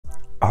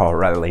All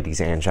right,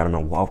 ladies and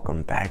gentlemen,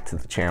 welcome back to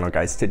the channel,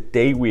 guys.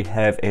 Today we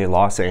have a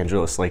Los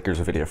Angeles Lakers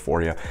video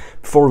for you.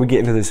 Before we get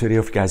into this video,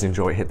 if you guys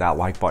enjoy, hit that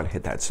like button,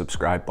 hit that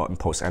subscribe button.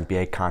 Post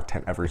NBA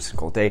content every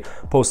single day,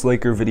 post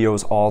Laker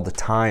videos all the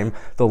time.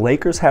 The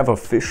Lakers have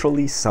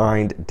officially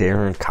signed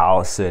Darren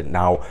Collison.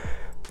 Now,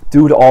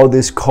 due to all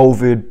this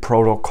COVID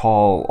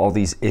protocol, all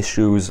these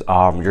issues,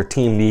 your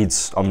team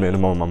needs a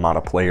minimum amount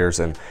of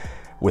players, and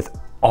with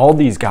all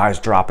these guys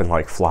dropping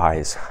like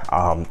flies,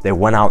 they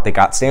went out, they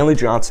got Stanley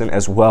Johnson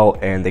as well,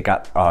 and they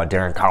got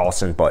Darren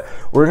Collison. But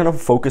we're going to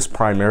focus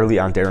primarily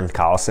on Darren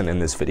Collison in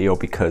this video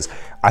because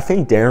I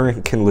think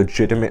Darren can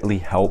legitimately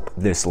help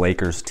this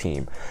Lakers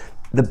team.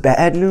 The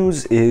bad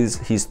news is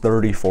he's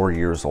 34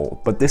 years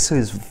old, but this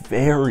is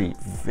very,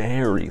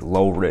 very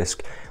low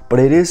risk, but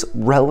it is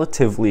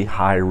relatively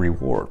high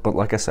reward. But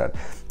like I said,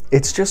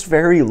 it's just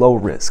very low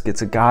risk.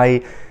 It's a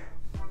guy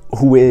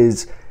who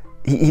is...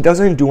 He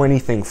doesn't do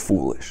anything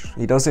foolish.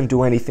 He doesn't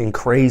do anything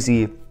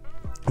crazy,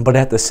 but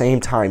at the same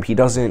time, he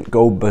doesn't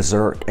go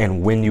berserk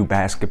and win you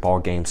basketball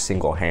games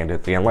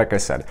single-handedly. And like I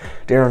said,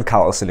 Darren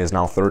Collison is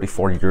now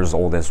 34 years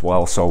old as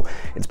well, so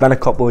it's been a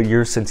couple of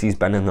years since he's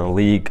been in the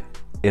league.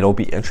 It'll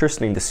be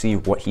interesting to see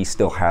what he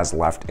still has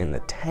left in the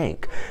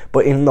tank.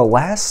 But in his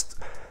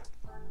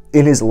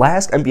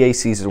last NBA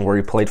season where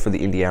he played for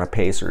the Indiana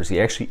Pacers, he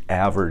actually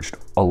averaged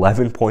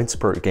 11 points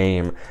per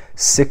game,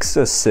 6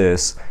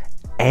 assists,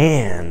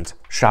 and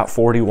shot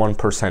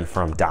 41%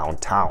 from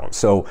downtown.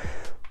 So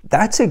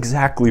that's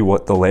exactly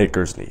what the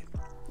Lakers need.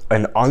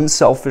 An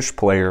unselfish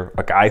player,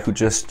 a guy who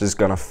just is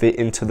going to fit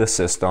into the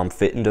system,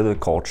 fit into the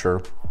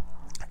culture,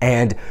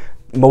 and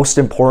most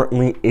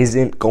importantly,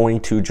 isn't going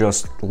to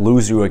just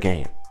lose you a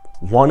game.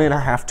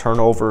 1.5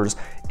 turnovers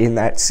in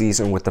that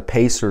season with the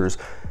Pacers.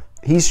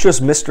 He's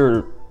just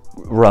Mr.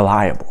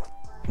 Reliable.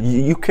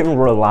 You can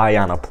rely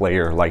on a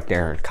player like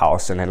Darren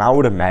Collison, and I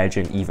would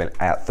imagine even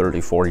at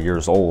 34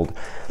 years old,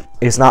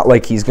 it's not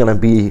like he's going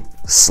to be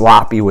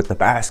sloppy with the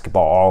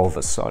basketball all of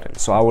a sudden.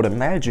 So I would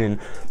imagine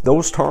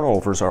those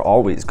turnovers are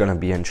always going to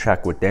be in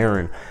check with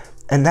Darren,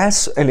 and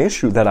that's an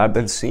issue that I've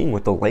been seeing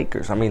with the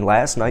Lakers. I mean,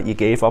 last night you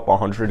gave up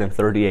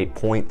 138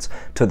 points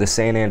to the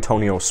San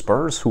Antonio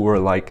Spurs, who were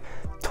like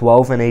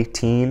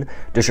 12-18.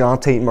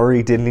 DeJounte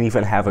Murray didn't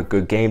even have a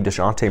good game.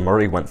 DeJounte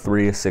Murray went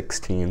 3 of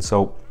 16.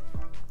 So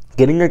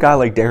getting a guy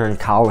like Darren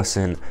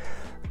Collison,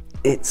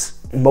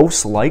 it's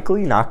most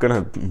likely not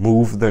going to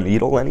move the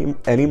needle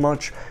any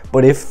much.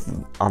 But if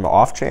on the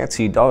off chance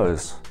he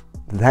does,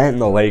 then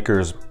the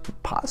Lakers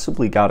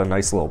possibly got a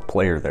nice little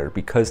player there,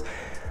 because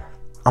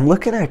I'm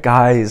looking at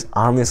guys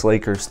on this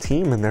Lakers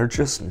team and they're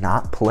just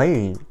not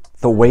playing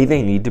the way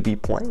they need to be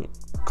playing.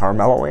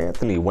 Carmelo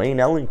Anthony, Wayne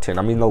Ellington,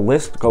 I mean, the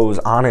list goes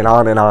on and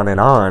on and on and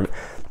on.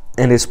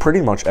 And it's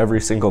pretty much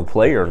every single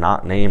player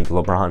not named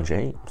LeBron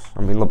James.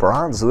 I mean,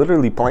 LeBron's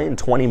literally playing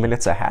 20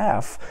 minutes a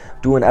half,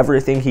 doing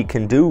everything he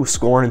can do,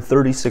 scoring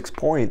 36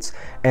 points,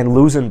 and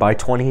losing by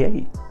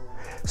 28.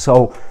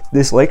 So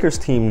this Lakers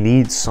team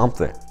needs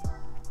something.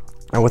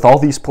 And with all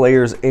these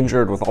players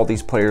injured, with all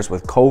these players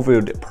with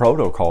COVID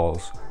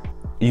protocols,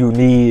 you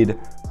need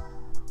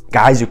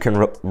guys you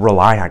can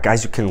rely on,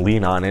 guys you can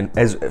lean on. And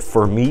as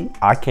for me,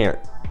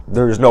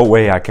 there's no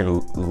way I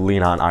can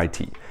lean on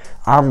IT.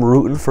 I'm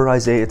rooting for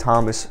Isaiah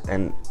Thomas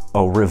and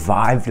a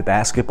revived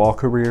basketball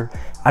career.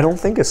 I don't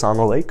think it's on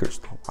the Lakers,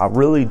 though. I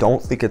really don't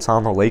think it's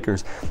on the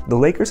Lakers. The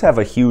Lakers have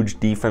a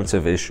huge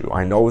defensive issue.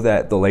 I know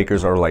that the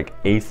Lakers are like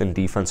 8th in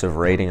defensive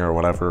rating or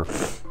whatever.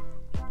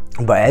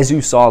 But as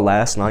you saw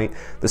last night,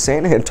 the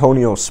San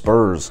Antonio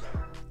Spurs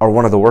are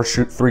one of the worst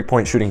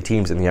three-point shooting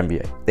teams in the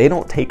NBA. They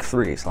don't take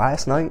threes.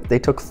 Last night, they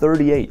took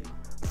 38,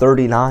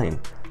 39.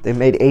 They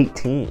made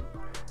 18.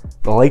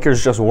 The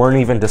Lakers just weren't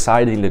even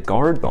deciding to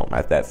guard them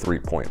at that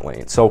three-point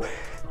lane. So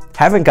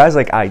having guys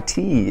like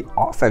IT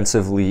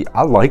offensively,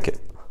 I like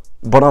it.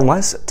 But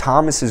unless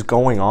Thomas is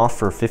going off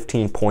for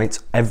 15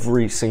 points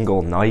every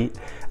single night,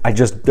 I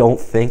just don't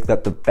think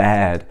that the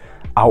bad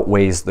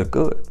outweighs the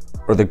good,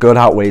 or the good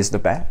outweighs the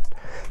bad.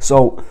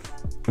 So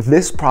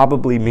this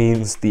probably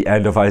means the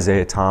end of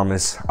Isaiah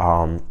Thomas.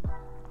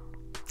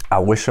 I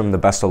wish him the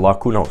best of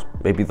luck. Who knows?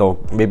 Maybe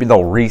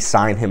they'll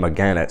re-sign him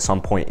again at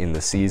some point in the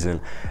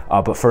season.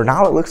 But for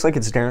now, it looks like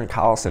it's Darren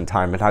Collison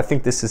time, and I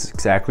think this is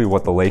exactly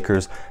what the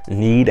Lakers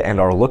need and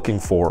are looking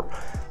for.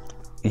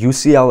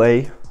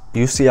 UCLA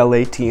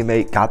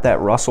teammate, got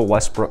that Russell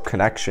Westbrook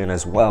connection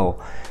as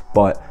well.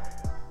 But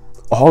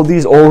all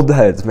these old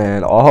heads,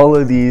 man, all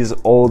of these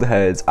old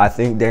heads, I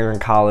think Darren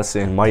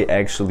Collison might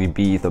actually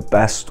be the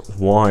best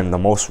one, the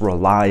most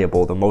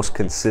reliable, the most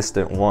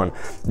consistent one.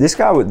 This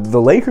guy,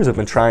 the Lakers have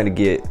been trying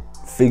to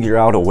figure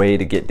out a way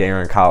to get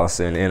Darren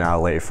Collison in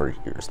LA for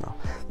years now.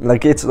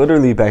 Like, it's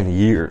literally been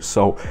years.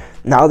 So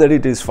now that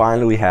it has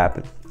finally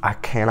happened, I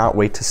cannot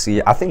wait to see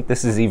it. I think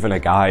this is even a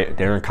guy,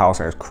 Darren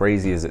Collison, as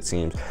crazy as it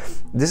seems,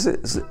 this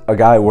is a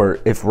guy where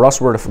if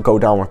Russ were to go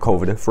down with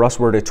COVID, if Russ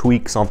were to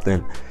tweak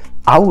something,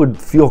 I would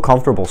feel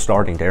comfortable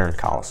starting Darren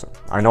Collison.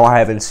 I know I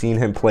haven't seen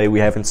him play. We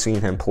haven't seen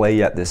him play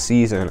yet this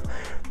season,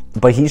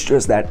 but he's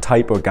just that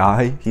type of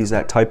guy. He's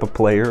that type of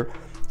player.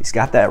 He's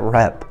got that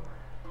rep,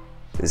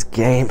 his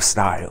game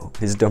style,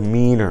 his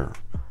demeanor.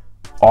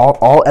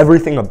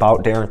 Everything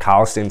about Darren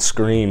Collison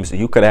screams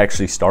you could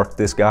actually start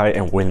this guy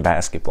and win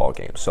basketball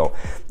games. So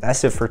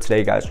that's it for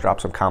today, guys. Drop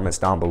some comments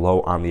down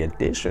below on the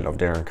addition of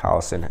Darren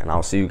Collison, and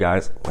I'll see you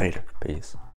guys later. Peace.